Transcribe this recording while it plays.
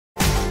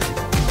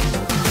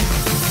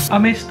I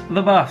missed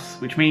the bus,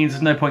 which means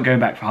there's no point going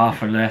back for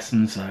half a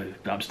lesson, so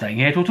I'm staying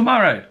here till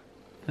tomorrow.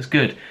 That's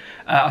good.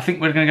 I think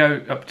we're going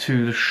to go up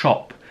to the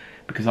shop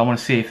because I want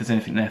to see if there's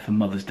anything there for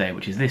Mother's Day,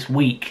 which is this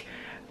week,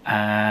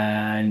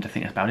 and I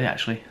think that's about it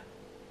actually.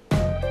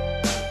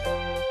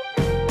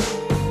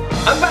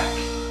 I'm back!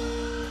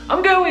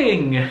 I'm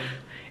going!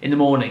 In the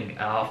morning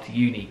after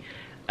uni.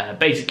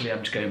 Basically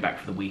I'm just going back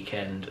for the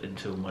weekend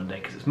until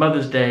Monday because it's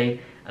Mother's Day,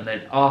 and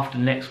then after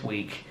next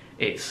week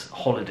it's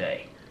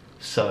holiday.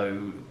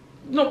 So,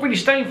 not really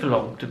staying for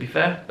long, to be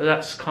fair, but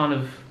that's kind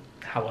of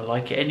how I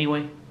like it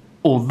anyway.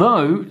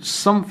 Although,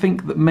 something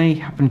that may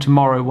happen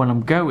tomorrow when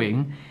I'm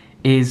going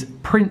is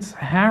Prince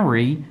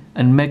Harry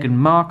and Meghan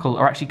Markle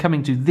are actually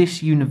coming to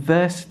this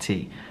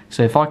university.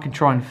 So if I can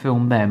try and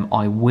film them,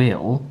 I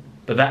will.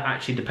 But that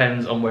actually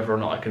depends on whether or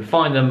not I can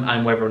find them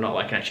and whether or not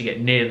I can actually get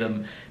near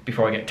them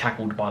before I get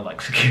tackled by,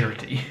 like,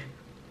 security.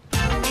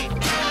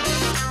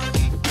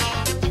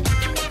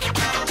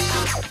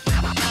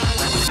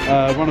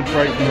 One of the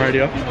breaks on the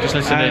radio. Just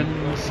listening.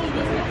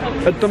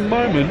 And at the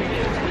moment,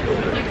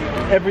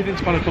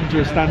 everything's kind of come to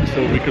a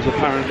standstill because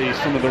apparently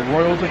some of the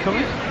royals are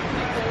coming.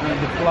 And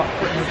the flat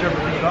pretty much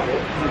everything's up.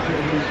 It's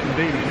an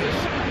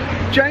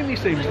inconvenience. Jamie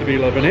seems to be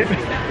loving it.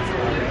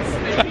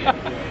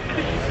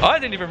 I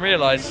didn't even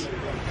realise.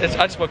 I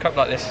just woke up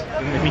like this.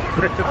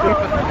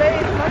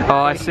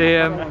 Oh, I see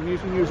him. I'm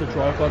using you as a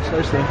tripod,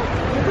 so soon.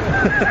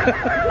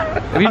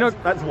 Have you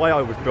not? That's why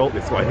I was built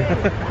this way.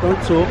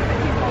 Don't talk.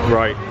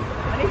 Right.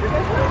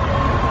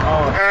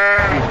 Oh,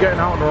 he's getting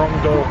out the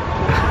wrong door.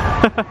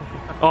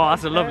 Oh,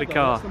 that's a lovely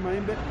car. That's the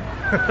main bit.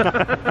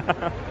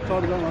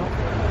 Tidy that up.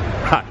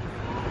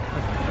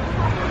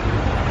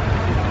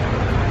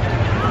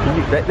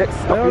 Let's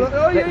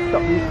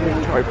stop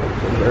using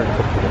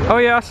tripods. Oh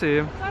yeah, I see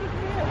him.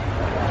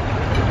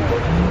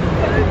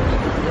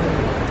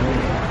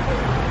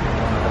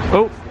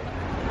 Oh,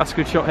 that's a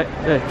good shot.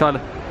 Hey,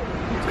 Tyler.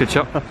 It's a good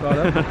shot.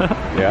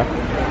 Yeah.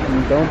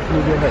 Don't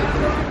move your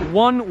head.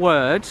 One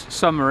word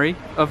summary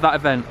of that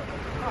event.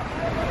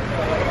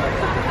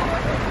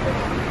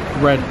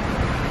 Red.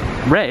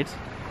 Red?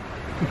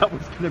 That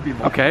was going to be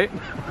Okay.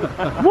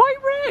 Why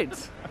red?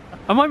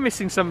 Am I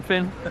missing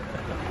something?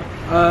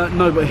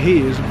 No, but he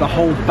is the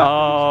whole back.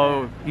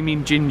 Oh, you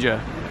mean ginger?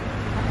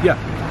 Yeah.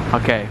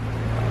 Okay.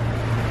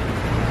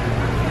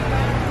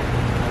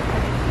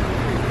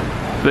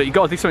 But you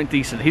got to do something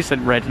decent. He said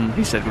red and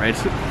he said red.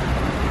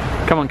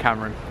 Come on,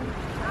 Cameron.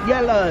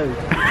 yellow.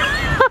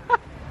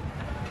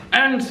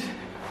 And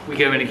we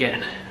go in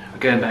again. We're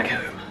going back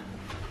home.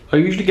 I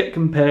usually get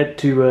compared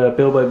to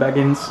Bilbo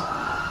Baggins.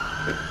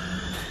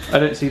 I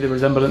don't see the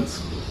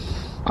resemblance.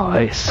 Oh,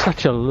 it's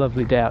such a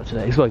lovely day out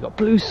today as well. You've got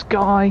blue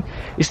sky.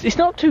 It's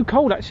not too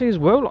cold actually as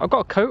well. Like, I've got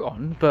a coat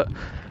on, but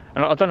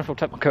and I don't know if I'll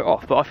take my coat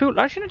off. But I feel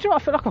actually, you know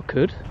what? I feel like I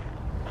could.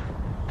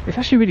 It's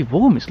actually really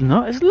warm. It's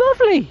not. It's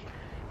lovely.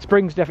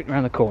 Spring's definitely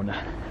around the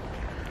corner.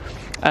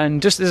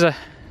 And just as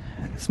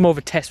it's more of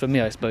a test for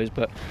me, I suppose.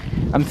 But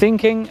I'm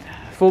thinking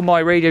for my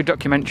radio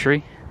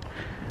documentary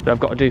that I've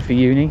got to do for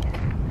uni,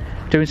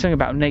 doing something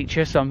about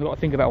nature. So I've got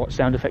to think about what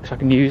sound effects I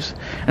can use,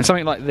 and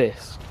something like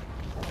this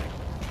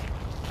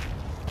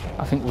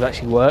I think would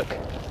actually work.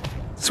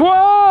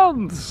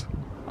 Swans!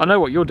 I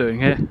know what you're doing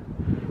here.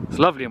 It's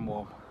lovely and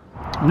warm.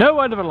 No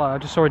word of a lie, I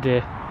just saw a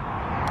deer.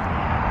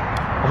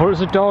 I thought it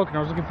was a dog and I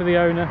was looking for the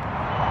owner.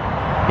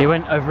 He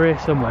went over here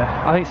somewhere.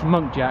 I think it's a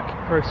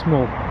muntjac, very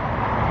small.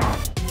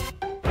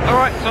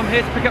 Alright, so I'm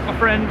here to pick up my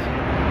friend.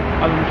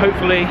 And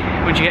hopefully,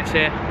 when she gets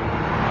here,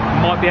 I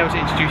might be able to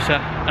introduce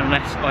her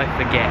unless I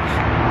forget.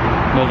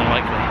 More than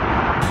likely.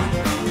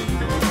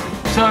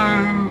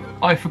 So,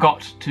 I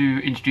forgot to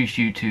introduce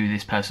you to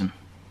this person.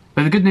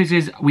 But the good news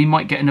is we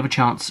might get another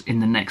chance in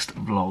the next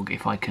vlog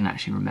if I can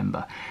actually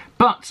remember.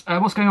 But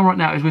what's going on right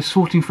now is we're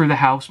sorting through the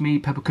house. Me,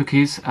 Pepper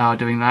Cookies are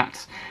doing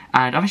that.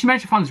 And I've actually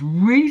managed to find this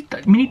really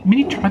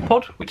mini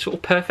tripod, which is sort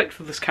of perfect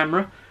for this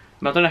camera.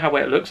 I don't know how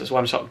well it looks, that's why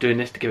I'm sort of doing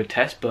this to give a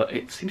test, but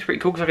it seems pretty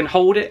cool because I can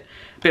hold it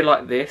a bit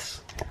like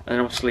this. And then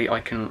obviously I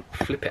can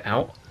flip it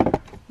out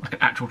like an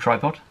actual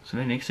tripod. So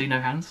then you see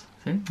no hands.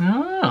 See?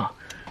 Ah.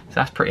 So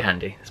that's pretty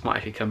handy. This might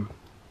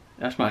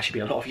actually be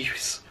a lot of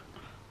use.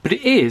 But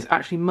it is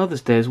actually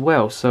Mother's Day as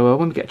well, so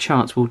when we get a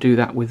chance we'll do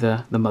that with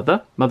the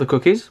Mother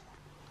Cookies.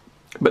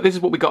 But this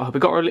is what we got her. We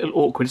got her a little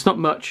orchid. It's not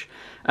much,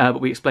 but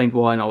we explained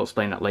why, and I'll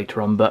explain that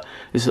later on. But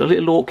there's a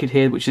little orchid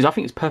here, which is, I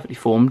think it's perfectly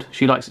formed.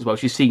 She likes it as well.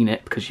 She's seen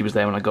it because she was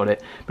there when I got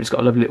it. But it's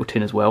got a lovely little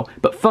tin as well.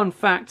 But fun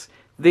fact,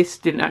 this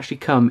didn't actually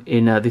come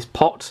in this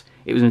pot.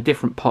 It was in a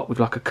different pot with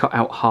like a cut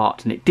out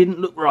heart, and it didn't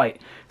look right.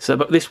 So,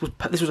 but this was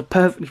a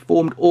perfectly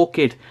formed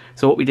orchid.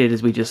 So what we did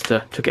is we just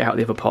took it out of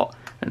the other pot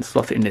and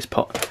slot it in this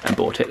pot and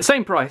bought it. The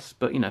same price,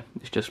 but you know,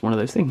 it's just one of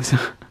those things.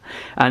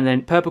 And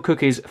then Purple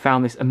Cookies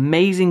found this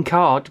amazing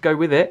card to go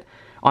with it.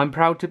 I'm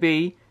proud to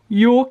be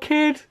your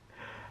kid.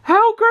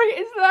 How great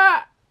is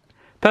that?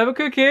 Purple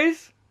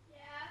Cookies? Yeah.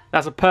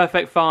 That's a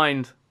perfect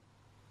find.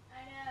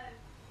 I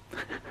know.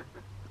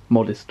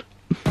 Modest.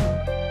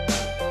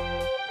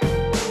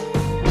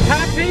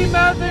 Happy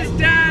Mother's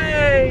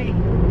Day!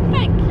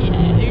 Thank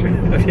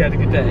you. you had a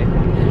good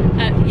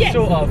day? Yes,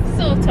 Sort of.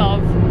 Sort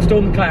of.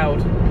 Storm cloud,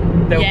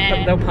 they'll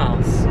Yeah. they'll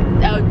pass,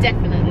 Oh,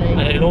 definitely.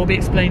 and it'll all be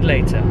explained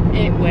later.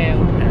 It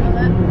will.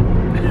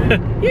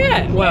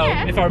 Yeah, well,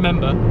 Yeah. if I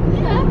remember.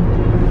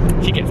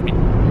 Yeah. She gets me.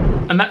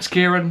 And that's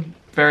Kieran.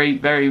 Very,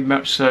 very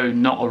much so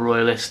not a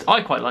royalist.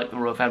 I quite like the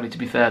royal family, to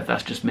be fair.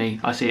 That's just me.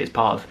 I see it as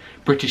part of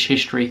British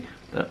history.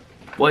 But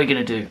what are you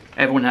going to do?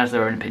 Everyone has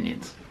their own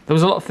opinions. There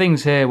was a lot of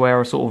things here where I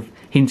was sort of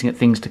hinting at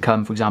things to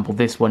come. For example,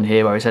 this one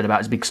here where I said about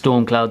this big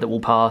storm cloud that will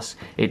pass.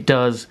 It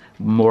does.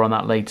 More on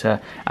that later.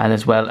 And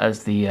as well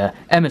as the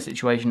Emma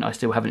situation. I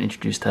still haven't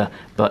introduced her.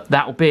 But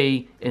that will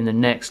be in the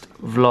next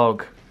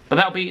vlog. But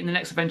that'll be in the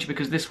next adventure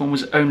because this one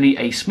was only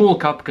a small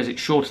cut because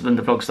it's shorter than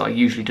the vlogs that I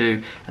usually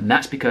do. And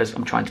that's because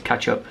I'm trying to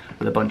catch up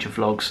with a bunch of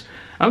vlogs.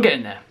 I'm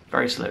getting there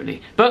very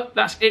slowly. But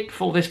that's it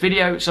for this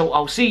video. So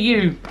I'll see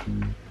you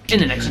in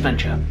the next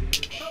adventure.